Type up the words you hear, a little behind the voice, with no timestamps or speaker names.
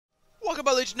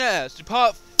welcome my Legionnaires to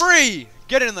part 3!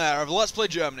 Get in there of Let's Play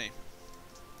Germany.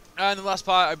 And in the last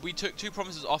part, we took 2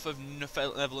 provinces off of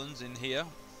Netherlands in here.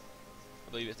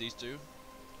 I believe it's these 2.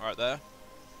 Right there.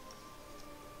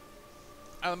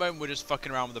 At the moment, we're just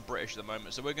fucking around with the British at the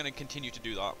moment, so we're going to continue to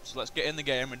do that. So let's get in the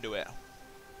game and do it.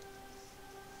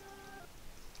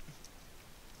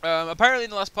 Apparently in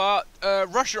the last part,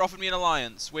 Russia offered me an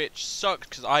alliance, which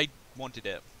sucked because I wanted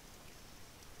it.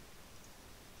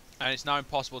 And it's now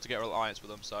impossible to get an alliance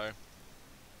with them, so...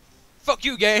 Fuck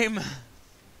you, game!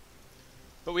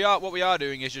 But what we are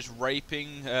doing is just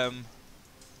raping,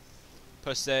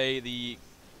 per se, the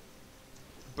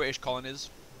British colonies.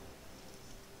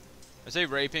 I say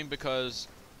raping because...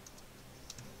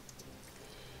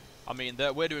 I mean,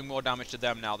 we're doing more damage to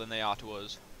them now than they are to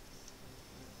us.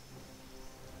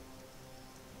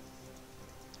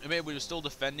 I mean, we're still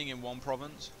defending in one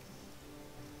province.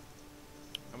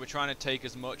 And we're trying to take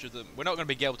as much of them. We're not going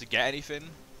to be able to get anything.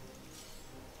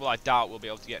 Well, I doubt we'll be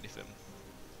able to get anything.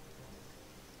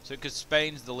 So, because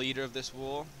Spain's the leader of this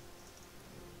war.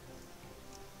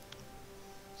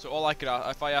 So all I could,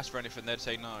 if I asked for anything, they'd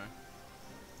say no.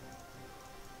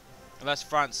 Unless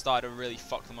France started to really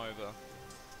fuck them over.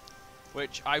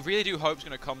 Which I really do hope is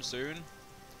going to come soon.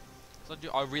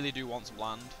 I really do want some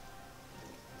land.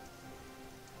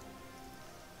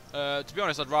 To be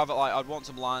honest, I'd want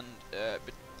some land,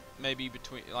 maybe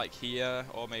between, like here,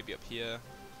 or maybe up here.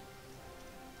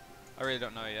 I really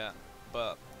don't know yet,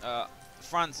 but,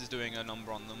 France is doing a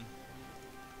number on them.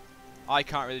 I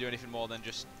can't really do anything more than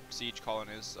just siege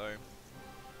colonies, so...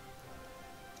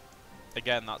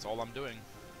 Again, that's all I'm doing.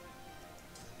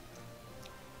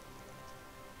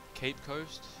 Cape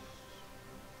Coast?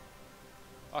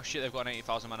 Oh shit, they've got an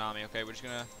 80,000 man army, okay, we're just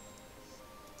gonna...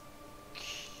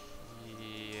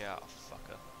 Yeah,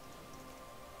 fucker.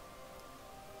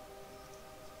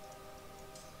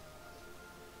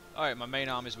 Alright, my main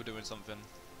armies were doing something.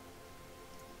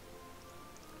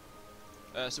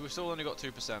 So we've still only got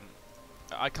 2%.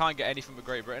 I can't get anything but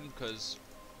Great Britain because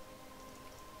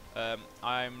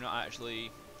I'm not actually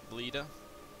the leader.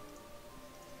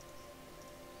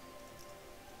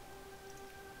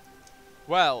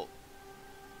 Well,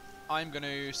 I'm going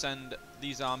to send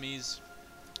these armies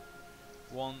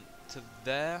one to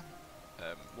there,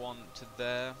 one to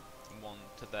there, and one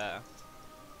to there.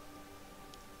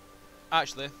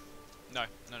 Actually, no.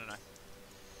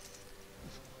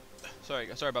 Sorry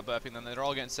about burping then. They're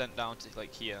all getting sent down to,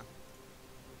 like, here.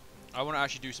 I want to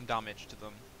actually do some damage to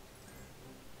them.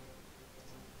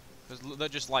 Because they're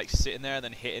just, like, sitting there,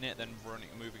 then hitting it, then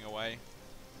moving away.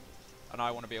 And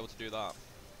I want to be able to do that.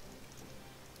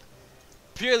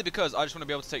 Purely because I just want to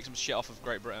be able to take some shit off of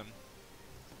Great Britain.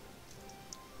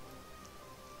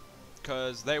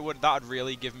 Because that would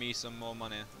really give me some more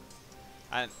money.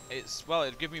 And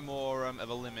it'd give me more of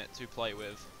a limit to play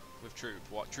with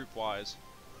troop-wise.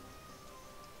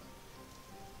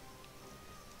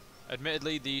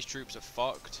 Admittedly, these troops are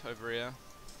fucked over here.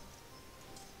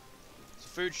 So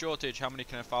food shortage, how many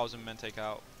can 1,000 men take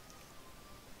out?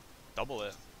 Double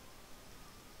it.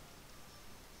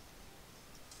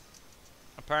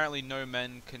 Apparently no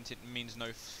men means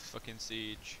no fucking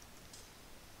siege.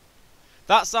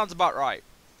 That sounds about right.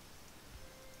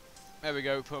 There we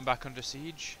go, put them back under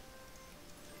siege.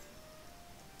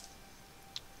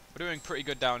 We're doing pretty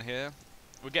good down here.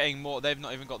 We're getting more, they've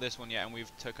not even got this one yet and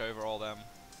we've took over all them.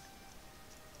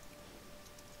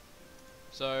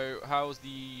 So, how's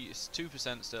the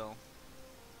 2% still?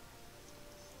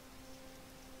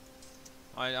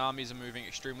 My armies are moving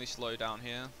extremely slow down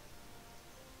here.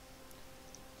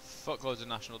 Fuckloads of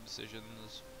national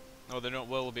decisions. No, they don't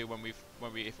will be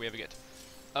if we ever get to...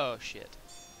 Oh shit.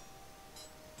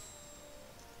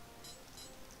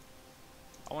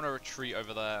 I want to retreat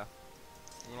over there.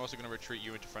 We're also going to retreat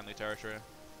you into friendly territory.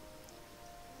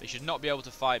 They should not be able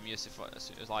to fight me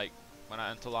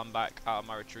until I'm back out of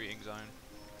my retreating zone.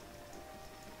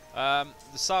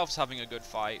 The South's having a good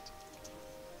fight.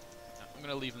 I'm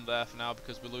going to leave them there for now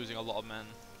because we're losing a lot of men.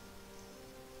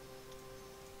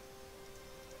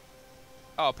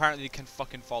 Oh, apparently they can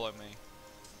fucking follow me.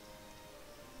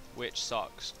 Which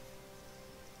sucks.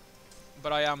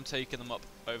 But I am taking them up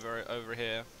over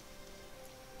here.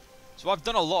 So I've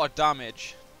done a lot of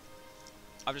damage.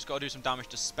 I've just got to do some damage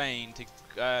to Spain to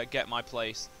get my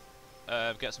place,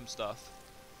 get some stuff.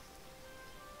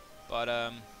 But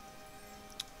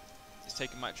it's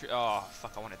taking my oh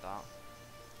fuck! I wanted that.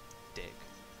 Dig.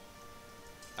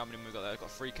 How many we got there? I've got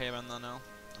 3k men there now.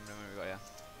 How many we got?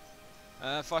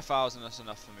 Yeah. 5,000. That's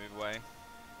enough to move away.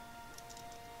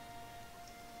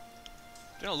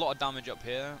 Doing a lot of damage up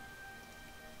here.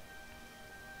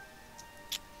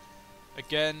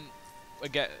 Again,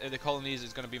 again, the colonies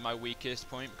is going to be my weakest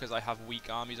point because I have weak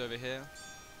armies over here.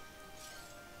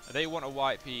 They want a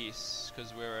white peace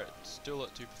because we're still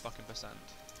at 2 fucking percent.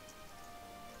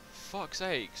 Fuck's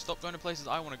sake! Stop going to places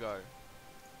I want to go.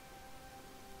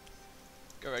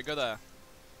 Go right, go there.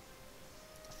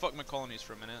 Fuck my colonies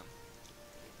for a minute.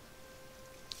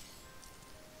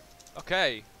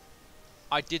 Okay,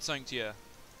 I did something to you.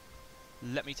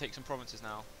 Let me take some provinces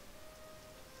now.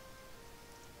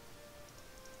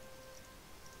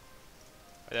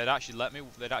 They'd actually let me.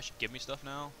 They'd actually give me stuff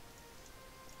now.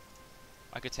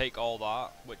 I could take all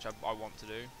that, which I want to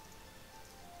do.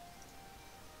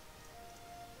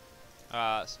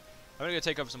 I'm gonna go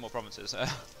take over some more provinces.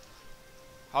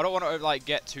 I don't want to like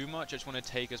get too much. I just want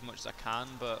to take as much as I can,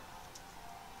 but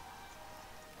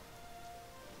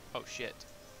oh shit.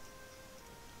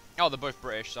 Oh, they're both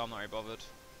British, so I'm not very bothered.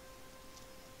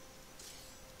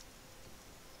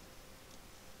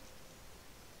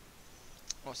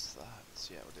 What's that?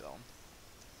 Yeah, we'll do that one.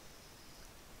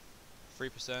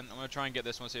 3%. I'm gonna try and get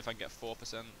this one. See if I can get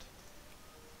 4%.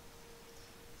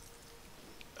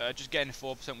 Just getting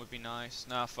 4% would be nice.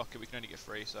 Nah, fuck it. We can only get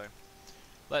 3, so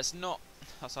let's not.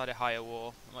 Outside a higher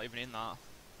war. I'm not even in that.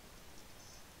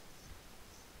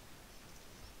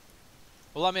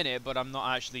 Well, I'm in it, but I'm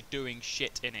not actually doing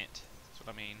shit in it. That's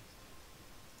what I mean.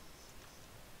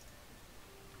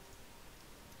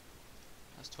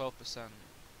 That's 12%.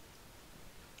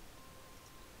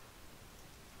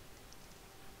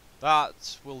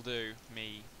 That will do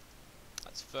me.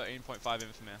 That's 13.5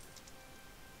 infamy.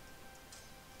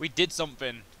 We did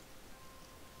something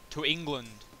to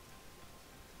England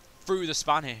through the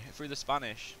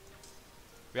Spanish.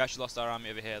 We actually lost our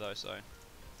army over here though, so.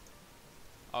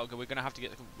 Oh, okay, we're gonna have to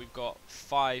get. We've got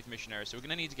 5 missionaries, so we're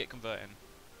gonna need to get converting.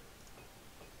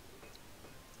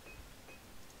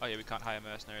 Oh yeah, we can't hire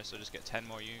mercenaries, so just get 10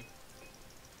 more you.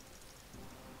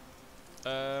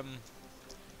 I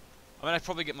mean, I'd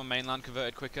probably get my mainland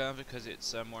converted quicker because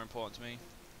it's more important to me.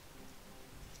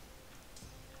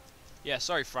 Yeah,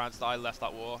 sorry France that I left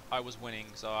that war. I was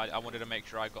winning, so I wanted to make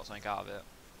sure I got something out of it.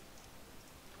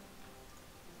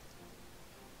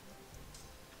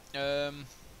 I'm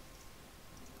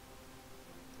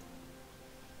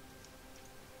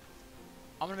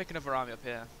gonna make another army up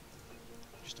here,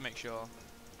 just to make sure.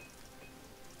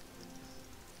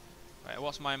 Right,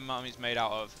 what's my army's made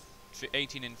out of?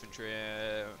 18 infantry,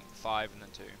 5 and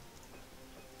then 2.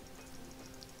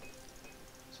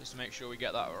 So just to make sure we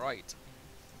get that right.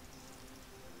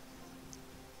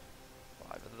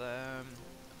 5 of them,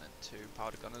 and then 2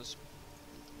 powder gunners.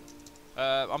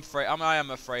 I am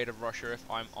afraid of Russia,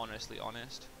 if I'm honestly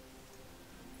honest.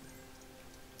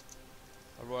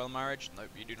 A royal marriage? Nope,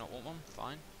 you do not want one.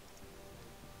 Fine.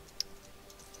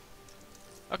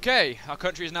 Okay, our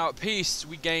country is now at peace.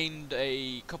 We gained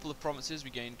a couple of provinces. We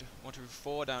gained 1, 2,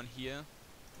 4 down here,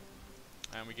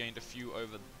 and we gained a few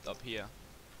over up here.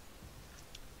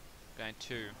 Gained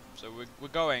 2. So we're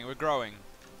growing.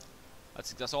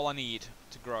 That's all I need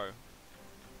to grow.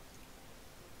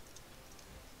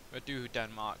 We'll do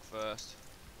Denmark first,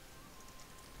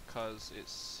 because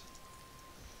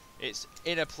it's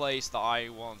in a place that I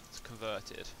want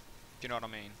converted. Do you know what I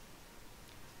mean?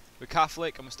 We're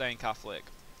Catholic and we're staying Catholic.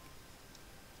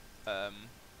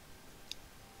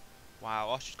 Wow,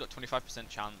 Austria's got 25%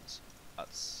 chance.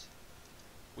 That's.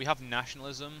 We have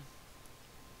nationalism.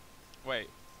 Wait.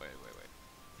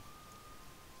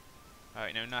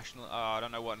 Alright, no national. I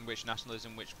don't know which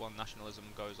one nationalism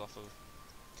goes off of.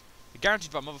 You're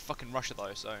guaranteed by motherfucking Russia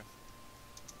though, so.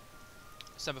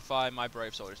 Semper Fi, my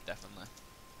brave soldiers, definitely.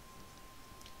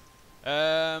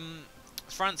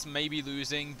 France may be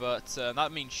losing, but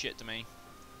that means shit to me.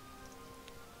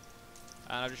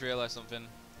 And I just realised something.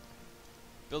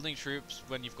 Building troops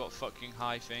when you've got fucking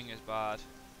high thing is bad.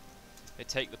 They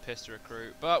take the piss to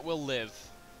recruit, but we'll live.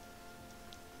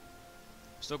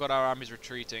 Still got our armies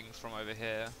retreating from over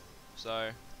here, so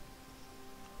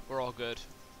we're all good.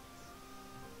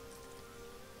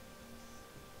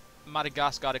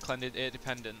 Madagascar declared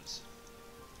independence.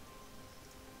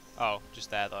 Oh, just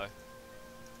there though.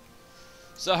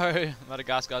 So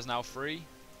Madagascar is now free.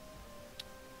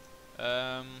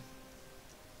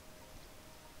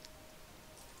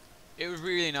 It would be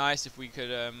really nice if we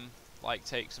could like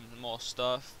take some more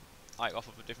stuff like off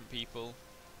of different people.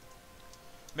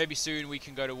 Maybe soon we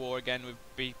can go to war again. We'd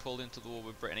be pulled into the war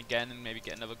with Britain again, and maybe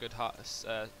get another good cut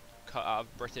out of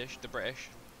the British.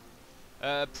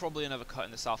 Probably another cut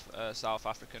in the South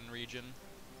African region.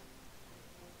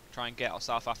 Try and get our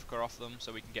South Africa off them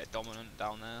so we can get dominant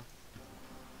down there.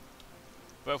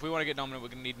 But if we want to get dominant, we're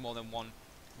going to need more than one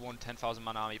 10,000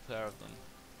 man army per of them.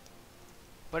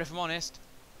 But if I'm honest,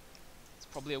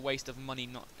 probably a waste of money.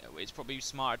 Not, it's probably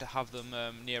smarter to have them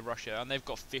near Russia, and they've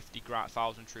got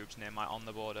 50,000 troops near on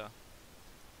the border.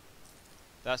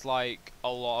 That's like a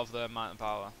lot of the amount of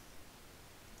power.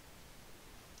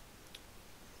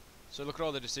 So look at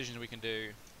all the decisions we can do.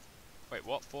 Wait,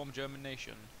 what? Form German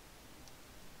nation.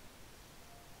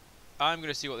 I'm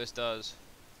gonna see what this does.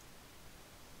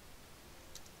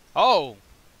 Oh,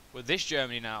 we're this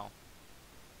Germany now.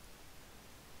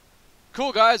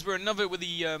 Cool, guys. We're another with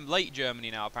the late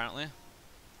Germany now, apparently.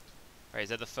 Right, is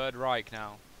that the Third Reich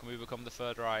now? Can we become the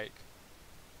Third Reich?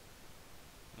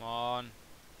 Come on.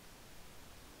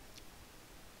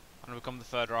 I'm gonna become the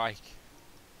Third Reich.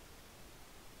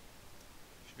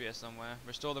 Should be here somewhere.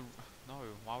 Restore the. No,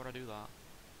 why would I do that?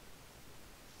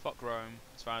 Fuck Rome,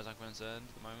 as far as I'm concerned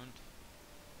at the moment.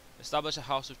 Establish a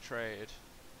house of trade.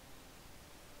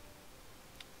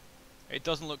 It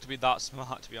doesn't look to be that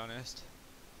smart, to be honest.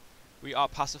 We are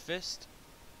pacifist.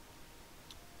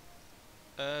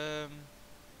 No.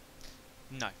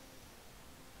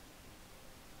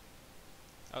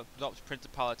 Adopt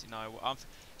principality, no.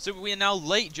 So we are now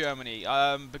late Germany,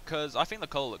 because I think the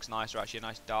colour looks nicer, actually, a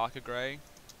nice darker grey.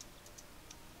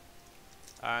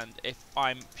 And if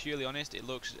I'm purely honest, it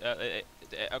looks,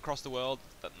 across the world,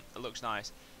 it looks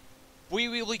nice. We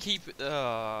will keep,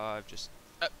 the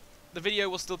video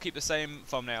will still keep the same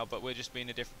thumbnail, but we're just being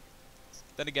a different,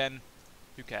 then again,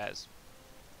 who cares?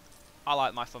 I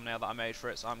like my thumbnail that I made for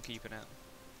it, so I'm keeping it.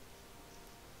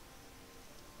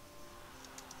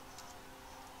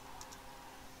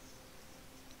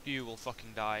 You will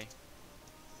fucking die.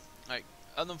 Like,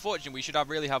 and unfortunately, we should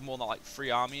really have more than like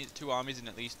 2 armies in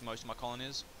at least most of my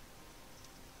colonies.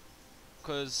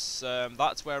 Because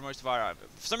that's where most of our...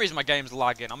 For some reason my game's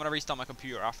lagging. I'm going to restart my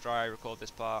computer after I record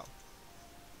this part.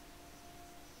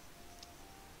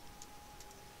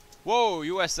 Whoa,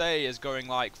 USA is going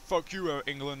like, fuck you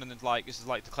England, and it's like, this is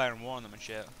like declaring war on them and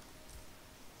shit.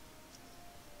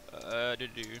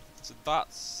 So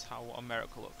that's how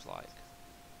America looks like.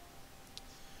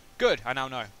 Good, I now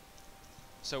know.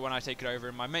 So when I take it over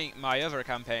in my other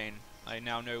campaign, I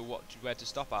now know where to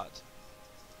stop at.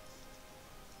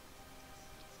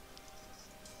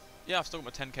 Yeah, I've still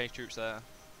got my 10k troops there.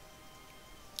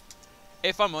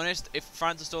 If I'm honest, if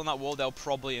France is still in that war, they'll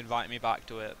probably invite me back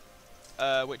to it.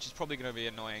 Which is probably going to be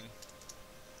annoying.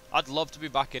 I'd love to be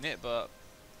back in it, but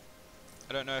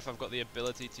I don't know if I've got the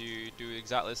ability to do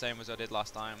exactly the same as I did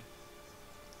last time.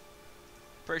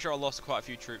 Pretty sure I lost quite a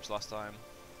few troops last time.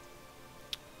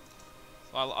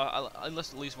 I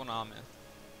lost at least 1 army.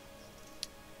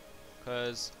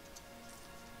 Because...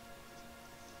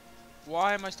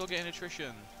 why am I still getting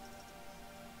attrition?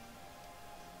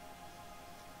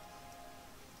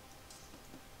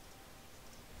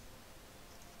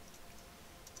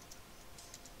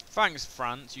 Thanks,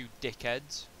 France, you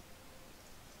dickheads.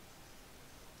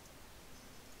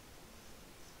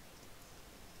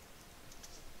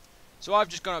 So I've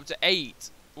just gone up to 8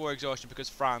 war exhaustion because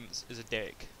France is a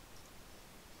dick.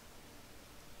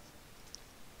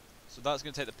 So that's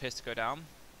going to take the piss to go down.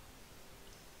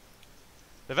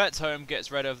 The vet's home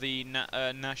gets rid of the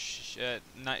nation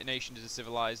as a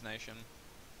civilized nation.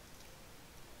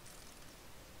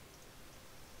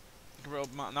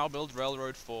 Now build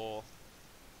railroad 4.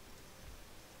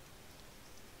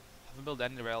 Haven't built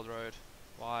any railroad.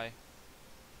 Why?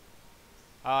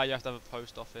 Ah, you have to have a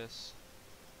post office.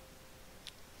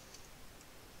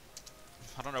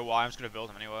 I don't know why, I'm just going to build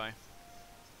them anyway.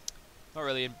 Not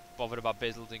really bothered about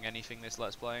building anything this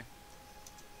Let's Play.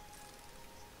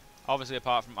 Obviously,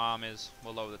 apart from armies,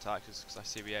 we'll lower the taxes because I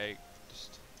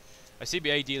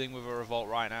CBA dealing with a revolt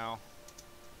right now.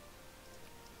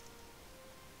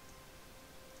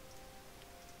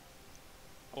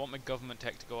 I want my government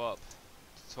tech to go up.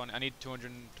 I need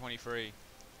 223.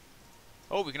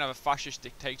 Oh, we can have a fascist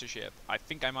dictatorship. I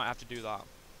think I might have to do that.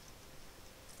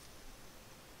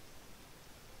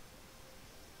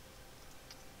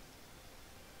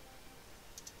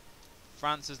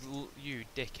 France is you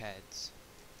dickheads.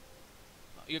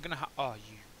 You're gonna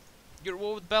you're at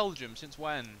war with Belgium since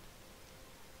when?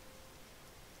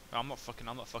 No, I'm not fucking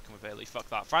with Italy. Fuck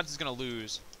that. France is gonna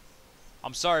lose.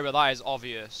 I'm sorry, but that is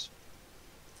obvious.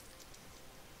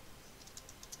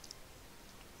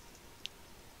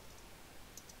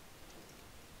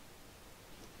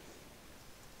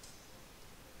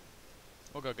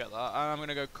 We'll go get that. I'm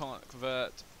gonna go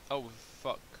convert. Oh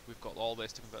fuck, we've got all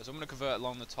this to convert. So I'm gonna convert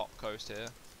along the top coast here.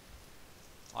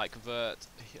 Like convert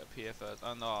up here first.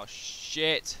 Oh no,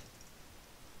 shit.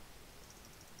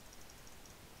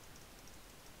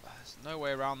 There's no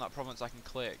way around that province I can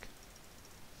click.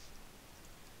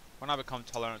 When I become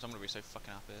tolerant, I'm gonna be so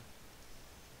fucking happy.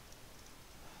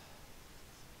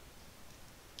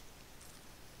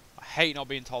 hate not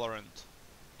being tolerant.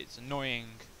 It's annoying.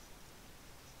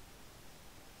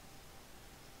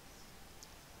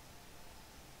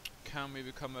 Can we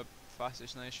become a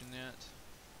fastest nation yet?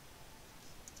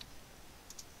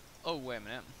 Oh, wait a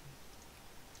minute.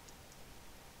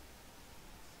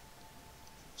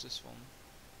 What's this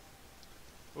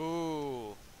one?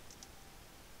 Ooh.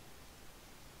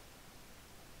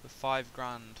 The 5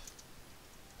 grand.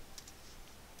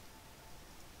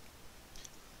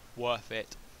 Worth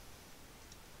it.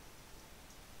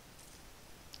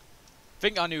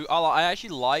 I actually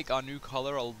like our new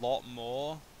color a lot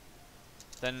more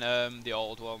than the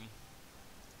old one.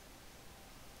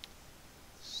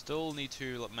 Still need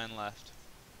 2 men left.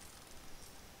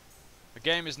 The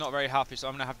game is not very happy, so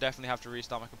I'm gonna definitely have to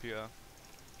restart my computer.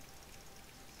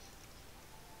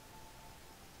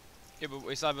 Yeah, but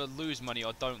it's either lose money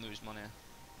or don't lose money.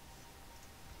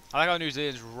 I like how New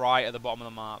Zealand's right at the bottom of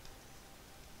the map.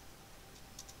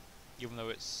 Even though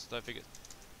it's, I don't think it.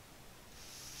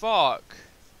 Fuck.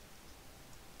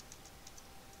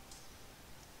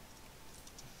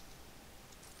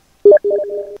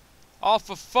 Oh,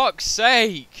 for fuck's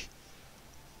sake!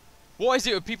 What is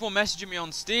it with people messaging me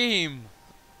on Steam?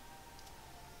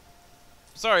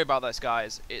 Sorry about this,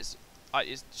 guys. I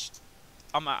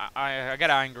get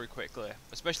angry quickly,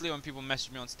 especially when people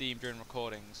message me on Steam during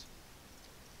recordings.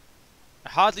 I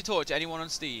hardly talk to anyone on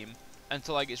Steam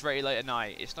until like it's very late at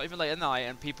night. It's not even late at night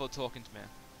and people are talking to me.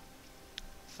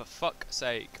 For fuck's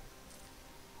sake.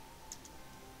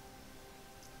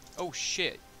 Oh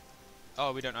shit.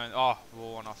 Oh, we don't own. Oh,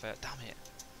 we're one off it. Damn it.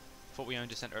 Thought we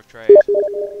owned a centre of trade.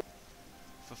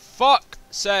 For fuck's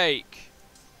sake.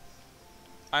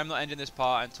 I'm not ending this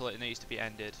part until it needs to be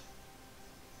ended.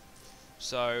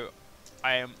 So,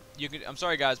 I'm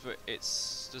sorry guys, but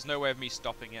there's no way of me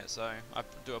stopping it, so I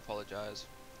do apologise.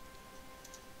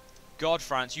 God,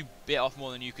 France, you bit off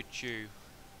more than you could chew.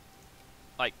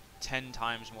 Like 10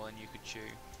 times more than you could chew.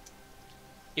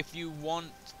 If you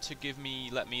want to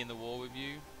let me in the war with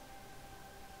you,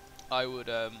 I would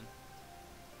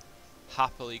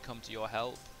happily come to your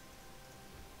help.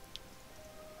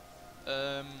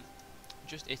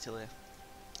 Just Italy.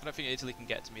 I don't think Italy can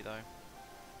get to me though,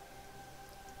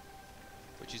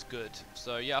 which is good.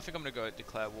 So yeah, I think I'm gonna go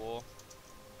declare war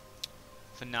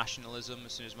for nationalism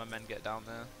as soon as my men get down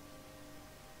there,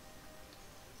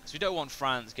 because we don't want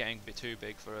France getting a bit too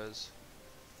big for us,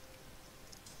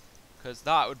 because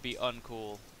that would be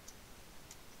uncool.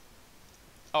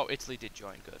 Oh, Italy did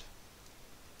join. Good.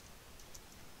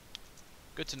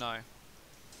 Good to know.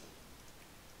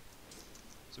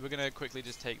 So we're going to quickly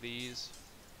just take these.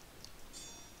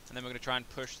 And then we're going to try and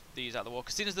push these out of the wall.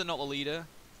 Because seeing as they're not the leader,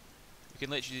 we can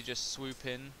literally just swoop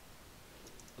in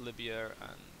Libya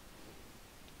and...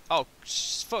 Oh,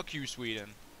 fuck you, Sweden.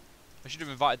 I should have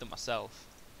invited them myself.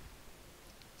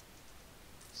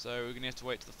 So we're going to have to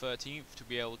wait till the 13th to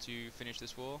be able to finish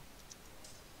this war.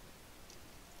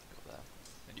 Go there.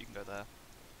 And you can go there.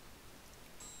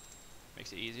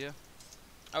 Makes it easier.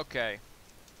 Okay.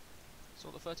 So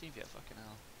the 13th yet? Fucking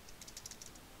hell.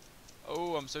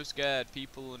 Oh, I'm so scared.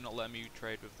 People are not letting me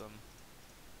trade with them.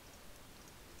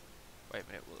 Wait a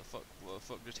minute. What the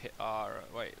fuck just hit R?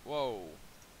 Wait. Whoa.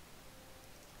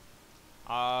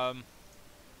 Well,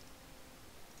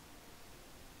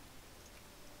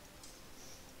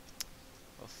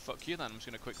 fuck you then. I'm just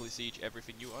gonna quickly siege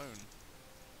everything you own.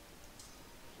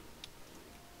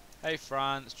 Hey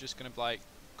France, just gonna like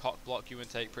cock block you and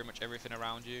take pretty much everything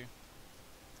around you.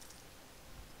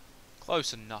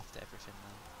 Close enough to everything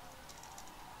then.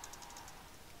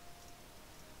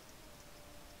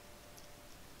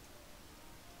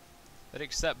 They'd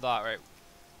accept that, right?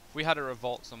 We had a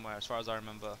revolt somewhere, as far as I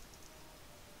remember.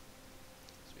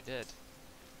 Yes, we did.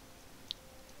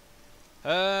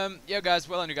 Yeah, guys.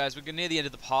 Well, anyway, guys, we're near the end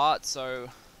of the part, so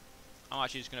I'm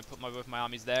actually just gonna put both my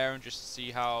armies there and just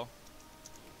see how.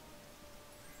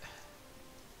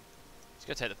 It's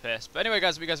gonna take the piss. But anyway,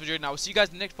 guys, if you guys enjoyed, now we'll see you guys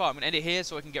in the next part. I'm gonna end it here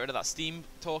so I can get rid of that Steam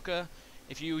talker.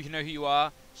 If you know who you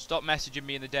are, stop messaging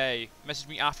me in the day. Message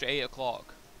me after 8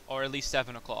 o'clock or at least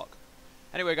 7 o'clock.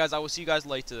 Anyway, guys, I will see you guys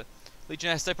later.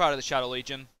 Legionnaires, stay proud of the Shadow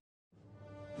Legion.